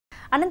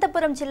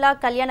అనంతపురం జిల్లా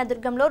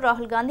కళ్యాణదుర్గంలో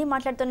రాహుల్ గాంధీ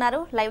మాట్లాడుతున్నారు.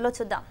 లైవ్ లో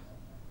చూద్దాం.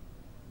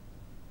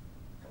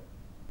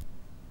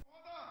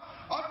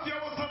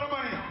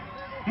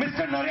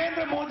 Mr.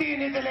 Narendra Modi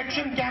in his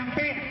election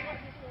campaign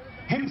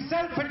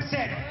himself had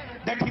said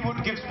that he would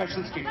give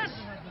special status.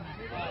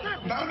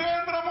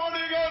 Narendra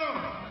Modi garu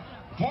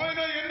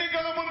పోయిన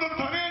ఎన్నికల ముందు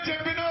తనే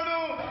చెప్పినాడు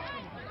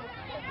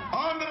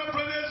ఆంధ్ర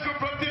ప్రదేశ్ కు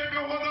ప్రత్యేక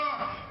హోదా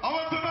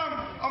అవసరం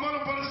అమలు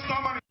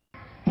పరుస్తామని.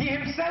 He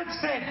himself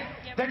said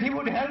that he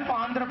would help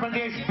Andhra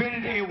Pradesh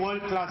build a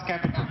world class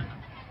capital.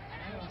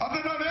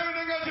 అతను అదే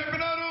విధంగా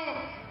చెప్పినారు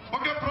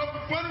ఒక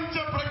ప్రపంచ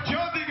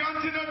ప్రఖ్యాతి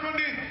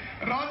గాంచినటువంటి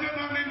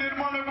రాజధాని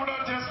నిర్మాణం కూడా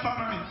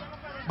చేస్తానని.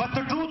 But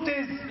the truth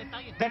is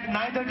that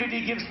neither did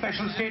he give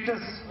special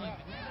status,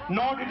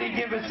 nor did he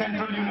give a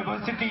central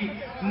university,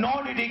 nor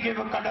did he give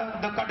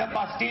the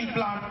Kadapa steel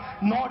plant,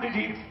 nor did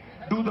he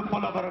do the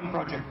Polavaram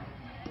project.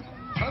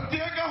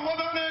 ప్రత్యేక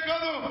హోదానే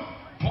కాదు,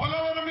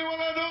 పోలవరం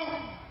ఇవ్వలేదు,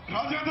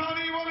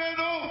 రాజధాని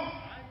ఇవ్వలేదు,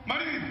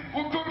 మరి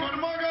ఉక్కు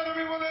కర్మాగారం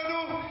ఇవ్వలేదు,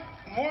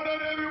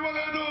 మోడరేవి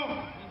ఇవ్వలేదు,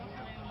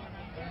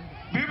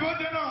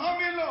 విభజన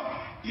హామీలో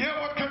ఏ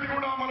ఒక్కటి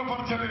కూడా అమలు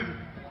పరచలేదు.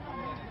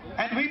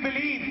 And we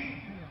believe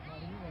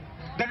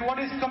that what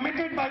is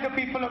committed by the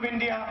people of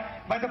India,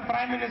 by the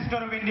Prime Minister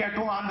of India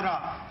to Andhra,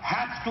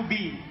 has to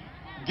be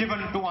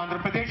given to Andhra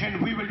Pradesh, and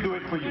we will do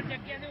it for you.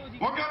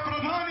 ఒక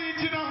ప్రధాని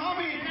ఇచ్చిన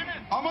హామీ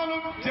అమలు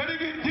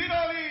జరిగి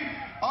తీరాలి.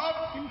 ఆ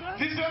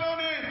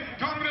దిశలోనే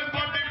Congress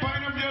party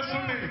పయనం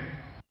చేస్తుంది.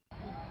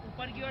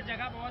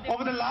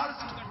 Over the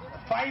last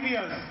 5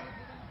 years,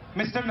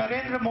 Mr.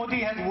 Narendra Modi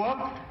has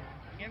worked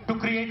to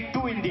create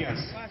two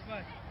Indias.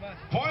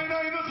 పోయిన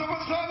 5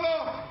 సంవత్సరాల్లో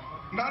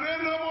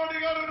నరేంద్ర మోడీ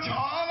గారు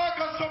చాలా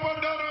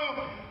కష్టపడ్డారు.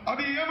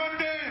 అది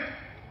ఏమంటే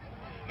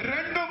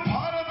రెండు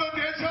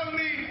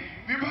భారతదేశాల్ని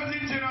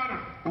విభజించినారు.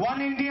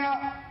 One India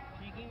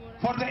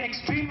for the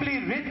extremely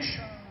rich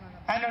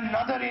and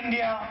another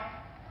India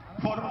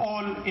for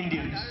all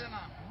Indians.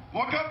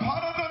 ఒక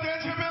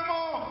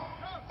భారతదేశమేమో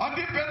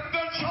అతి పెద్ద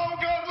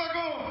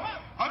షావుకారులకు,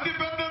 అతి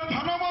పెద్ద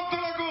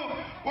ధనవంతులకు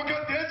ఒక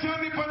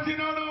దేశాన్ని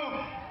పంచినాడు.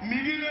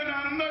 మిగిలిన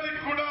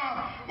అందరికి కూడా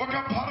ఒక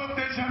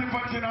భారతదేశాన్ని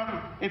పంచినాడు.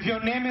 If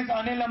your name is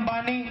Anil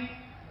Ambani,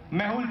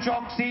 Mehul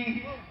Choksi,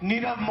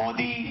 Nirav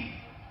Modi,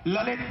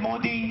 Lalit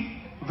Modi,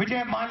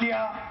 Vijay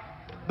Mallya,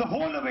 the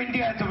whole of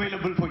India is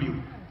available for you.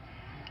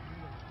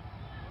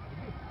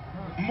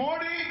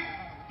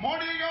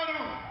 Modi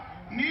గారు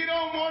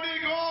నీరవ్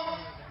మోడీకో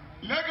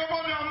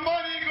లేకపోతే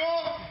అంబానీకో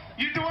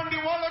ఇటువంటి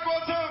వాళ్ళ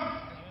కోసం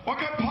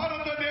ఒక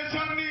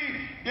భారతదేశాన్ని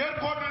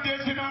ఏర్పాటు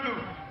చేసినాడు.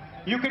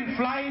 You can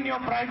fly in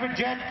your private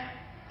jet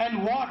and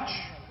watch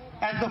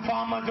as the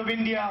farmers of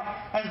India,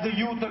 as the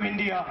youth of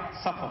India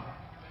suffer.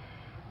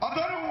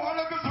 అతను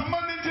వాళ్లకు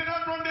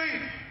సంబంధించినటువంటి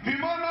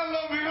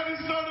విమానాల్లో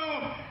విహరిస్తాడు.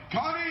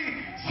 కానీ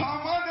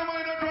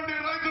సామాన్యమైనటువంటి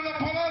రైతుల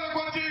పొలాలకు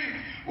వచ్చి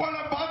వాళ్ళ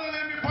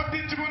బాధలేమి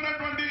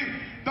పట్టించుకున్నటువంటి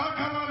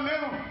దాఖలాలు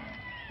లేవు.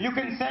 You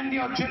can send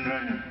your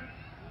children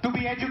to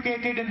be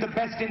educated in the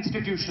best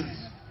institutions.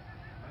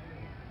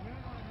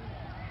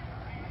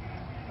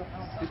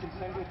 You can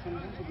send your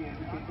children to be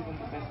educated in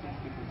the best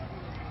institutions.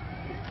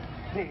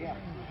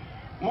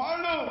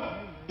 వాళ్ళు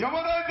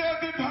ఎవరైతే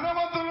అతి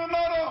ధనవంతులు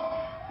ఉన్నారో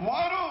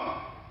వారు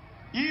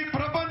ఈ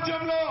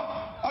ప్రపంచంలో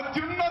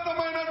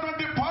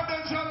అత్యున్నతమైనటువంటి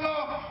పాఠశాలలో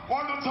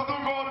వాళ్ళు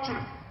చదువుకోవచ్చు.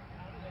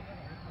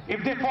 If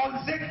they fall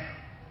sick,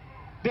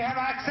 they have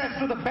access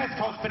to the best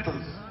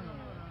hospitals.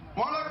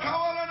 వాళ్ళకు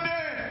కావాలంటే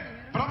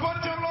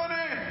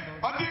ప్రపంచంలోనే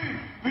అతి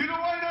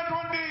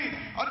విలువైనటువంటి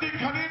అతి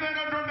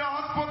ఖరీదైనటువంటి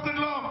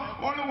ఆసుపత్రిలో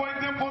వాళ్ళు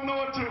వైద్యం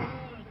పొందవచ్చు.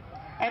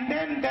 And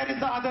then there is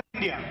the other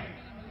India,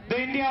 the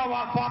India of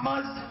our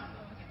farmers,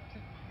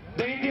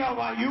 the India of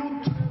our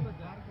youth,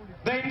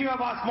 the India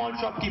of our small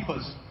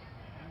shopkeepers.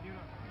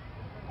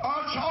 ఆ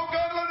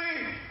షావుకారులని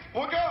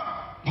ఒక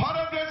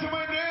భారతదేశం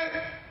అయితే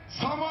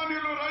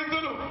సామాన్యులు,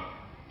 రైతులు,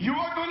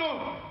 యువకులు,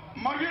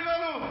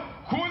 మహిళలు,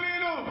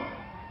 కూలీలు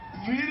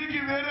వీరికి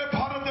వేరే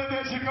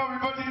భారతదేశంగా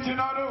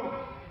విభజించినారు.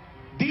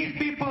 These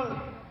people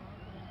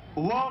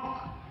work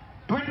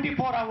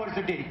 24 hours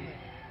a day.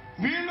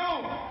 వీళ్ళు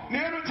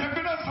నేను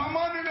చెప్పిన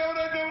సామాన్యులు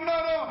ఎవరైతే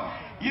ఉన్నారో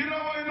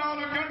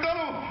 24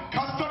 గంటలు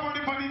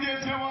కష్టపడి పని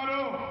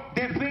చేసేవారు.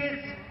 They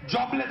face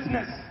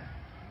joblessness.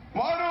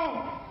 వారు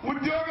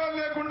ఉద్యోగాలు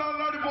లేకుండా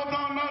అల్లాడిపోతా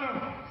ఉన్నారు.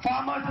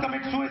 Farmers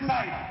commit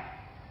suicide.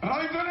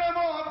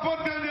 రైతులేమో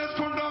ఆత్మహత్యలు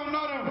చేసుకుంటా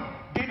ఉన్నారు.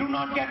 They do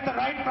not get the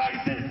right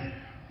prices.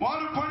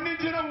 వారు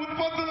పండించిన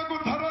ఉత్పత్తులకు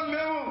ధరలు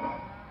లేవు.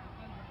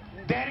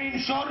 Their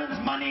insurance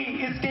money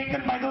is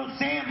taken by those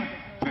same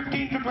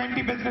 15 to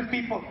 20 business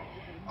people.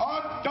 ఆ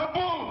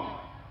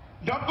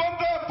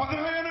డబ్బంతా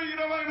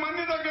 15-20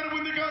 మంది దగ్గర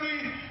ఉంది, కానీ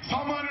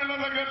సామాన్యుల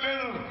దగ్గర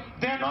లేదు.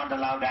 They are not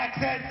allowed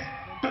access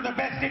to the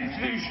best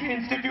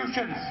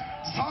institutions.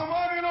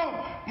 సామాన్యులు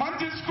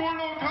మంచి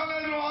స్కూళ్ళు,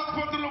 కాలేజీలు,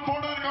 ఆసుపత్రులు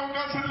పోవడానికి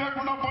అవకాశం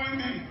లేకుండా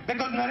పోయింది.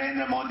 Because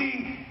Narendra Modi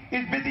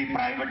is busy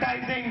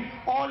privatizing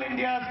all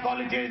India's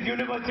colleges,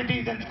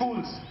 universities and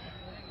schools.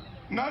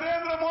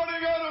 Narendra Modi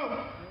గారు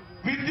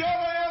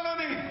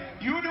విద్యాలయాలని,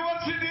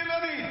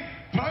 యూనివర్సిటీలని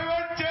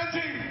ప్రైవేట్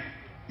చేసి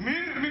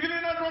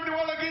మిగిలినటువంటి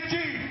వాళ్ళ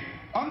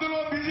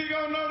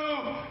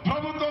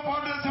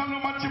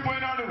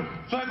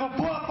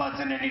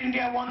person in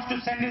India wants to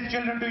send his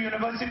children to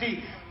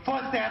university,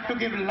 first they have to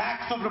give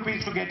lakhs of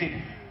rupees to get in.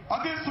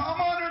 అదే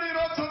సామాన్యుడు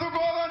ఈరోజు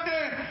చదువుకోవాలంటే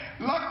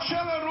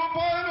లక్షల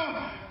రూపాయలు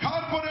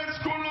corporate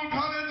స్కూళ్ళు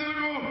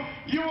కాలేజీలకు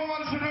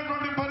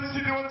ఇవ్వవలసినటువంటి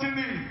పరిస్థితి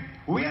వచ్చింది.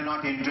 We are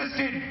not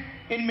interested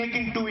in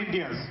making two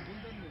Indias.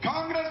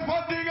 Congress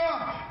పార్టీగా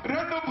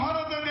రెండు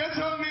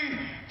భారతదేశాలని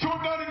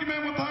చూడడానికి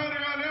మేము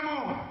తయారుగా లేము.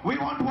 We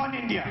want one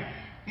India.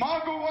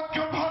 మాకు ఒక్క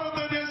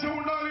భారతదేశం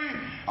ఉండాలి,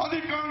 అది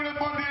కాంగ్రెస్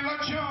పార్టీ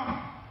లక్ష్యం.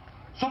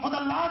 So for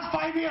the last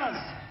 5 years,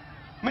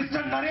 Mr.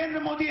 Narendra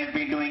Modi has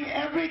been doing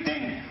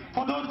everything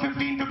for those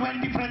 15 to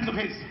 20 friends of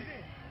his.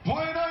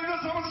 పోయిన 5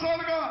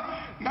 సంవత్సరాలుగా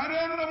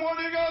నరేంద్ర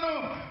మోడీ గారు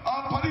ఆ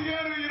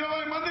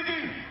 15-20 మందికి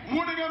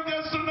ఊడిగం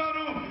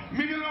చేస్తున్నారు,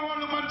 మిగిలిన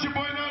వాళ్ళు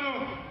మర్చిపోయినారు.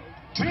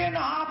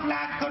 3.5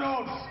 lakh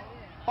crores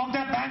of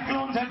their bank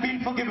loans have been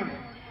forgiven.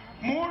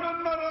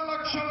 3.5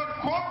 లక్షల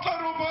కోట్ల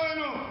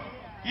రూపాయలు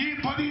ఈ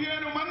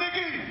 15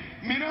 మందికి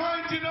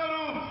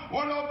మినహాయించినారు,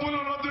 వాళ్ళ అప్పులు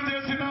రద్దు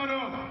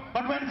చేసినారు.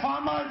 But when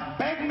farmers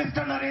beg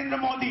Mr. Narendra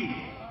Modi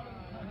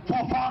for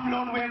farm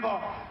loan waiver,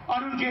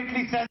 Arun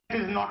Jaitley says it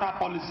is not our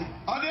policy.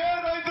 అదే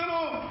రైతులు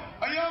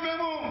అయ్యా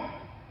మేము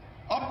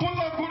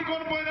అప్పుల్లో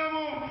కూరుకొని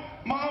పోయినాము,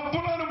 మా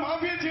అప్పులను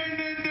మాఫీ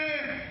చేయండి అంటే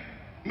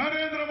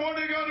నరేంద్ర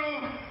మోడీ గారు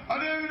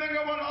అదే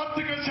విధంగా వాళ్ళ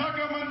ఆర్థిక శాఖ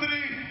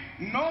మంత్రి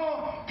నో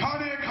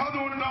కానే కాదు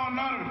అంటా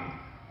ఉన్నారు.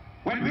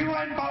 When we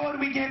were in power,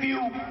 we gave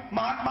you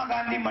Mahatma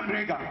Gandhi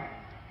Manrega.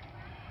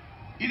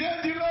 ఇదే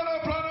జిల్లాలో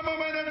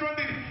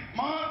ప్రారంభమైనటువంటి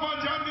మహాత్మా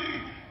గాంధీ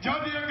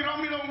జాతీయ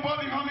గ్రామీణ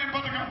ఉపాధి హామీ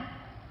పథకం.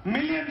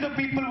 Millions of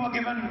people were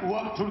given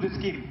work through the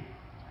scheme.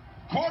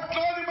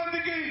 కోట్లాది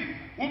మందికి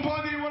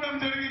ఉపాధి ఇవ్వడం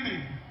జరిగింది.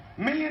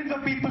 Millions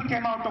of people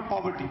came out of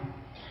poverty.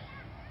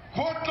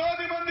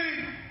 కోట్లాది మంది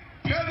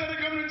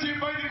పేదరికం నుంచి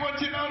బయటకు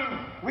వచ్చినారు.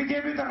 We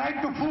gave you the right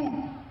to food.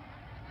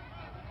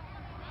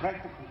 Right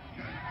to food.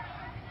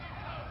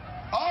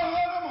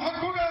 ఆహారం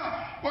హక్కుగా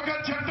ఒక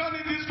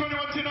చట్టాన్ని తీసుకొని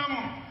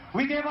వచ్చినాము.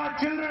 We gave our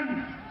children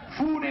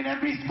food in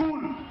every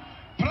school.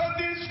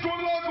 ప్రతి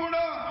స్కూల్లో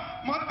కూడా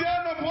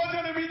మధ్యాహ్న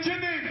భోజనం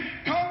ఇచ్చింది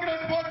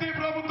కాంగ్రెస్ పార్టీ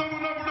ప్రభుత్వం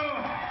ఉన్నప్పుడు.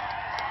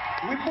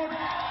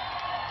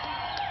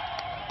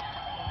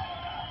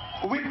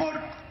 We put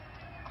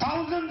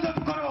thousands of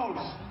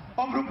crores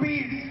of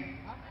rupees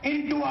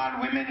into our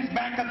women's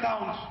bank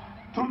accounts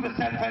through the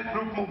self-help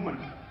group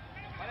movement.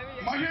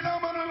 మహిళా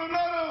మనులు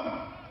ఉన్నారు,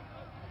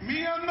 మీ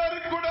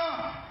అందరికి కూడా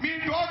మీ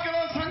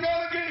డ్వాక్రా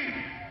సంఘాలకి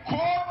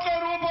కోట్ల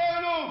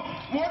రూపాయలు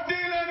వడ్డీ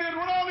లేని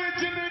రుణాలు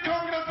ఇచ్చింది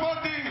Congress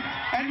party.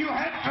 And you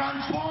had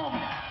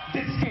transformed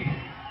this state.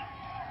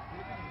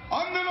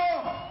 అందులో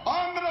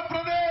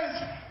ఆంధ్రప్రదేశ్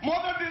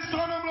మొదటి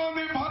స్థానంలో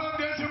ఉంది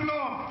భారతదేశంలో.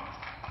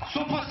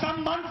 So for some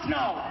months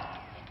now,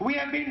 we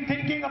have been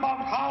thinking about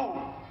how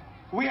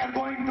we are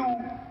going to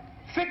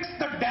fix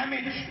the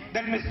damage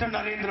that Mr.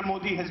 Narendra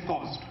Modi has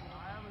caused.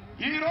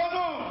 ఈ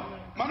రోజు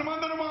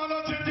మనమందరం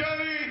ఆలోచన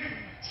చేయాలి,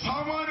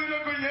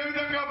 సామాన్యులకు ఏ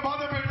విధంగా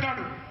బాధ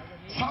పెట్టాడు,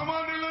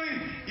 సామాన్యులని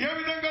ఏ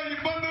విధంగా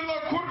ఇబ్బందుల్లో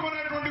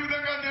కూరుకునేటువంటి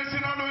విధంగా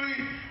చేసినాడు అని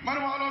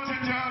మనం ఆలోచన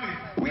చేయాలి.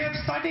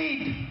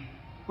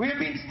 We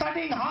have been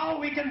studying how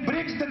we can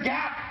bridge the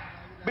gap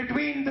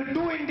between the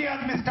two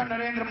Indias Mr.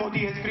 Narendra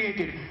Modi has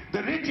created,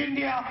 the rich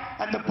India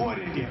and the poor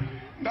India.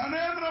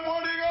 Narendra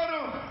Modi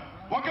గారు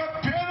ఒక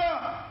పేద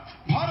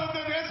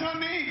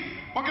భారతదేశాన్ని,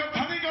 ఒక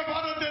ధనిక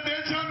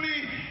భారతదేశాన్ని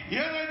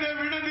ఏదైతే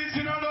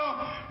విడదీసినాడో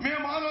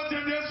మేము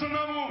ఆలోచన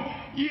చేస్తున్నాము.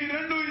 ఈ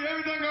రెండు ఏ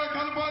విధంగా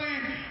కలపాలి,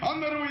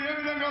 అందరూ ఏ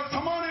విధంగా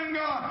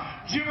సమానంగా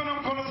జీవనం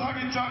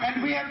కొనసాగించాలి. And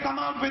we have come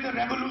out with a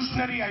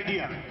revolutionary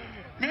idea.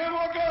 మేము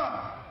ఒక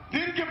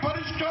దీనికి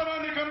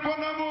పరిష్కారాన్ని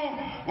కనుగొన్నాము,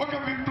 ఒక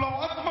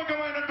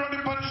విప్లవాత్మకమైనటువంటి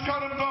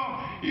పరిష్కారంతో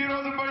ఈ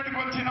రోజు బయటకు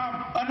వచ్చినాం.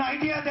 An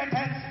idea that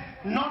has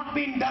not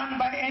been done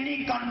by any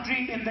country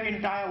in the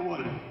entire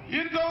world.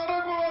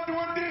 ఇంతవరకు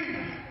అటువంటి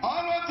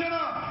ఆలోచన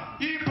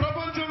ఈ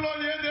ప్రపంచంలో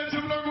ఏ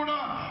దేశంలో కూడా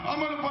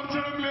అమలు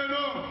పరచడం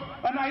లేదు.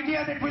 An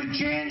idea that will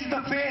change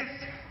the face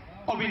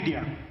of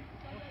India.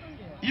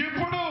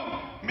 ఇప్పుడు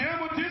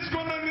మేము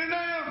తీసుకున్న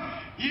నిర్ణయం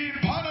ఈ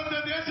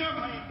భారతదేశం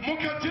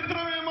ముఖ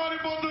చిత్రమే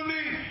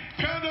మారిపోతుంది.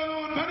 పేదలు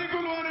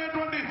ధనికులు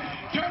అనేటువంటి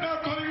తేడా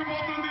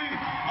తొలగిపోతుంది,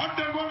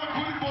 అంటే కూడా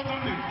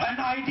కూలిపోతుంది. An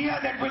idea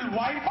that will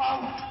wipe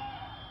out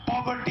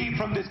poverty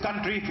from this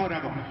country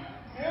forever.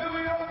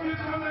 మేము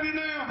తీసుకున్న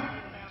నిర్ణయం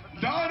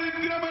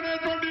దారిద్ర్యం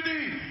అనేటువంటిది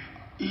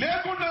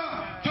లేకుండా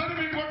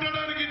తరిమి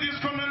కొట్టడానికి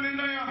తీసుకున్న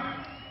నిర్ణయం.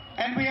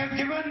 And we have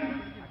given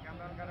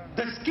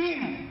the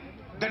scheme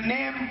the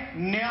name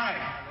Nyay.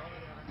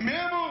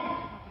 మేము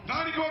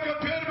దానికి ఒక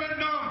పేరు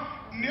పెట్టినాం,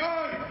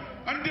 న్యాయ్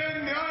అంటే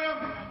న్యాయం,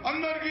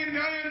 అందరికీ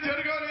న్యాయం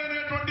జరగాలి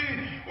అనేటువంటి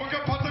ఒక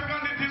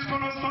పథకాన్ని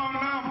తీసుకొని వస్తా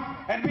ఉన్నాం.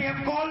 And we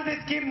have called this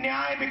scheme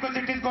Nyay because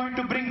it is going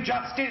to bring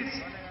justice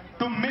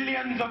to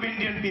millions of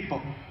Indian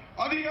people.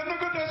 అది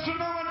ఎందుకు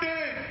తెస్తున్నామంటే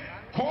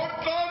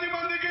కోట్లాది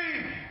మందికి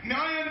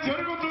న్యాయం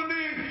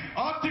జరుగుతుంది,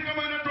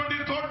 ఆర్థికమైనటువంటి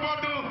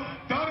తోడ్పాటు,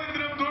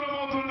 దారిద్ర్యం దూరం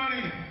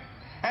అవుతుందని.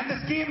 And the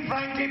scheme,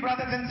 frankly,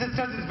 brothers and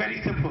sisters, is very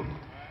simple.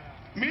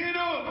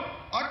 మీరు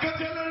అక్క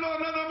చెల్లెళ్ళు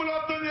అన్నదమ్ములు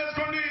అర్థం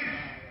చేసుకోండి,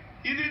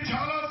 ఇది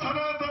చాలా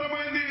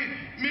సరళతరమైంది,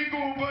 మీకు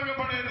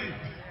ఉపయోగపడేది.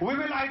 We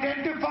will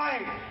identify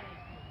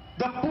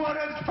the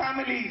poorest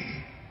families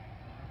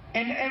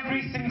in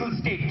every single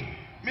state.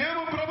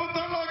 మేము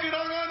ప్రభుత్వంలోకి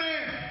రాగానే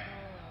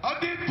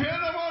అతి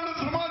పేదవాళ్ళు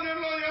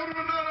సమాజంలో ఎవరు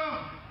ఉన్నారో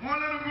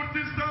వాళ్ళను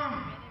గుర్తిస్తాం.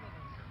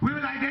 We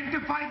will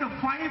identify the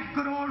 5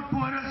 crore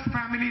poorest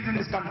families in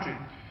this country.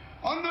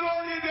 అందులో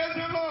ఈ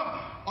దేశంలో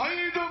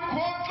 5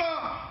 కోట్ల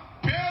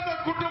పేద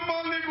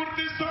కుటుంబాలని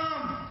గుర్తిస్తాం.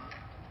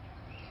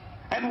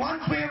 And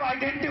once we have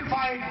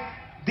identified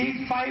these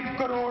 5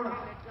 crore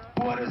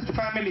poorest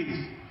families,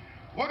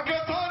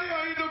 ఒక్కసారి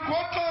 5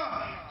 కోట్ల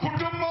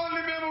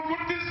కుటుంబాలని మేము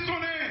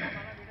గుర్తిస్తూనే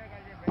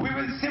we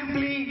will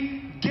simply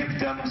give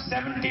them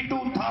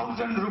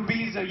 72,000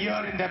 rupees a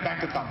year in their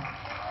bank account.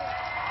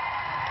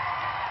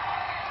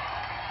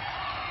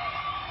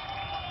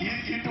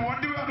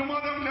 ఇటువంటి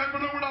అనుమానం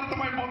లేకుండా కూడా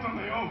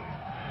అర్థమైపోతున్నాయో.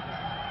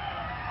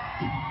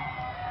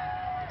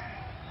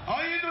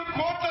 5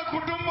 కోట్ల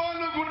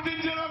కుటుంబాలను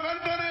గుర్తించిన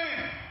వెంటనే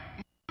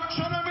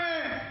క్షణమే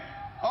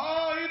ఆ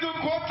 5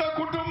 కోట్ల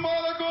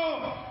కుటుంబాలకు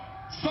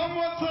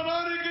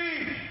సంవత్సరానికి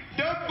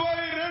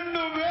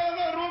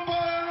 72,000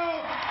 రూపాయలు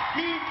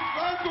మీ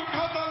బ్యాంకు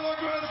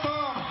ఖాతాలోకి వేస్తాం.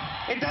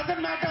 It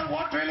doesn't matter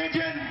what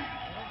religion,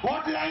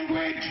 what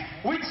language,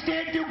 which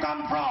state you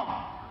come from.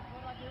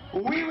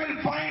 We will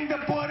find the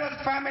poorest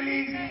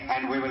families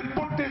and we will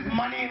put this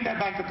money in their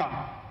bank account.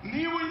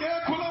 నీవు ఏ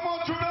కులమో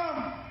చూడం,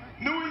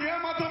 నువ్వు ఏ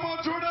మతమో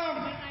చూడం,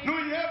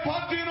 నువ్వు ఏ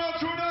పార్టీనో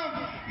చూడం,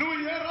 నువ్వు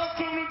ఏ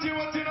రాష్ట్రం నుంచి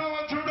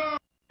వచ్చినావో చూడం,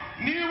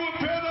 నీవు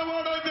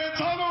పేదవాడైతే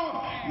చాలు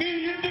నీ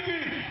ఇంటికి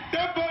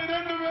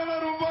 72,000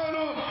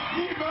 రూపాయలు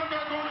నీ బ్యాంక్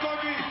అకౌంట్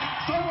లోకి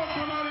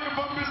సంవత్సరానికి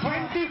పంపిస్తాం.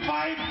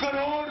 25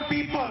 crore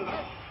people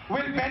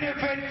will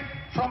benefit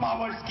from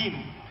our scheme.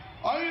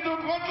 5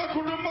 కోట్ల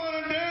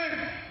కుటుంబాలంటే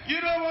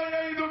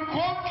 25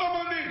 కోట్ల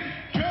మంది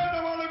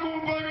పేదవాళ్లకు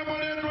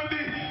ఉపయోగపడేటువంటి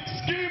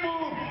స్కీము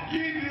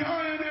ఈ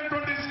న్యాయ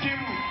అనేటువంటి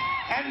scheme.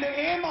 And the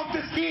aim of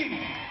the scheme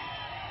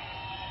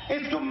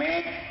is to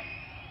make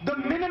the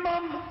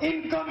minimum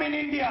income in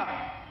India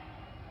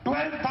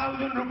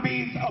 12,000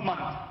 rupees a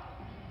month.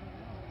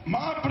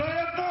 మా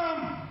ప్రయత్నం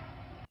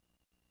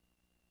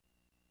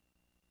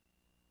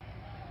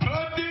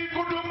ప్రతి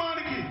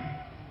కుటుంబానికి,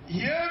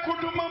 ఏ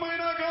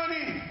కుటుంబమైనా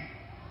కానీ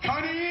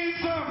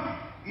కనీసం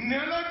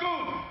నెలకు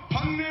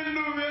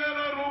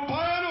 12,000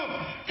 రూపాయలు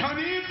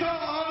కనీస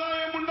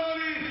ఆదాయం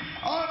ఉండాలి.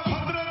 ఆ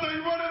భద్రత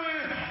ఇవ్వడమే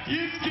ఈ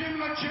స్కీమ్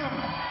లక్ష్యం.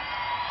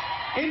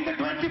 In the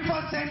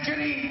 21st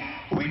century,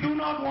 we do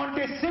not want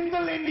a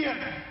single Indian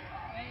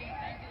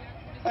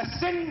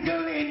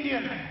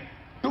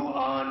to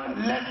earn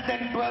less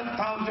than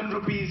 12,000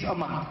 rupees a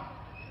month.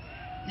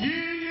 ఈ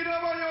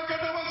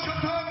 21వ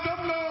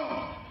శతాబ్దంలో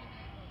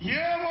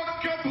ఏ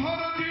ఒక్క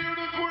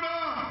భారతీయుడు కూడా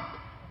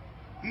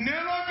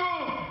నెలకు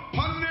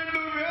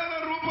 12,000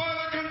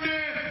 రూపాయల కంటే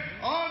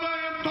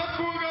ఆదాయం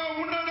తక్కువగా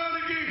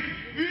ఉండడానికి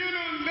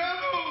వీలు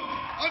లేదు.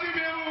 అది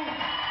మేము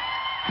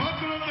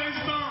భద్రత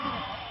ఇస్తాం.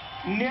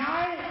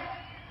 Nyay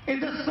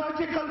is a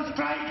surgical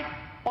strike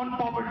on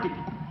poverty.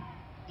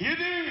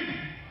 ఇది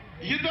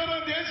ఇతర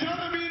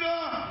దేశాల మీద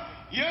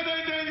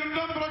ఏదైతే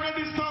యుద్ధం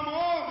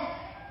ప్రకటిస్తామో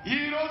ఈ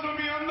రోజు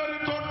మీ అందరి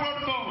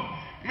తోడ్పాటుతో,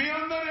 మీ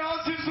అందరి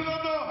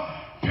ఆశీస్సులతో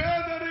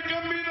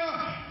పేదరికం మీద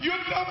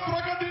యుద్ధం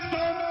ప్రకటిస్తా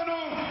ఉన్నాను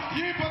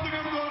ఈ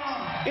పథకం ద్వారా.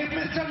 If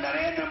Mr.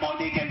 Narendra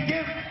Modi can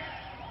give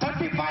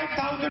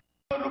 35,000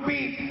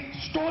 rupees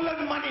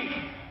stolen money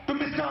to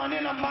Mr.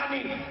 Anil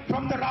Ambani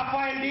from the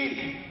Rafael deal,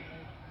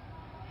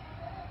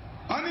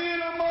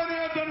 Anil Ambani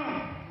అతను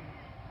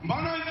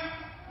మన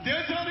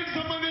దేశానికి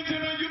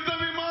సంబంధించిన యుద్ధ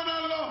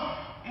విమానాల్లో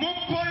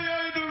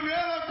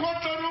 35,000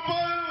 కోట్ల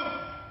రూపాయలు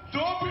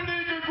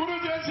దోపిడీకి గురి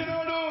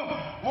చేసినాడు.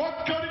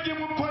 ఒక్కడికి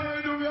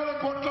 35,000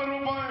 కోట్ల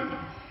రూపాయలు.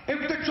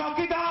 if the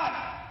chowkidar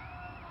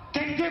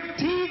can give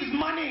thieves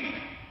money,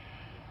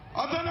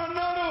 అతను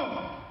అన్నాడు,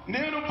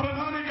 నేను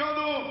ప్రధాని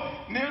కాదు,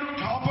 నేను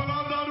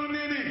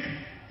కాపలాదారుని.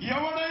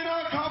 ఎవడైనా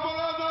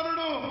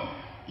కాపలాదారుడు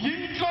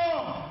ఇంట్లో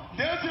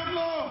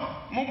దేశంలో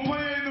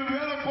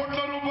 35,000 కోట్ల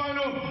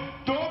రూపాయలు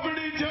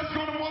దోపిడీ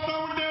చేసుకొని పోతా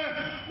ఉంటే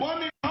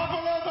వాడిని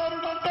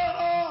కాపలాదారుడు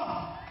అంటారా?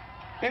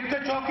 if the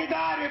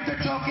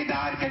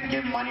chowkidar can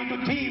give money to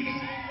thieves,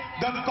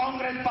 the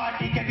Congress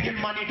party can give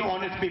money to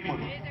honest people.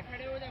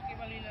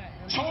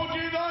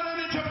 Chowkidar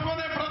అని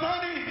చెప్పుకునే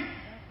ప్రధాని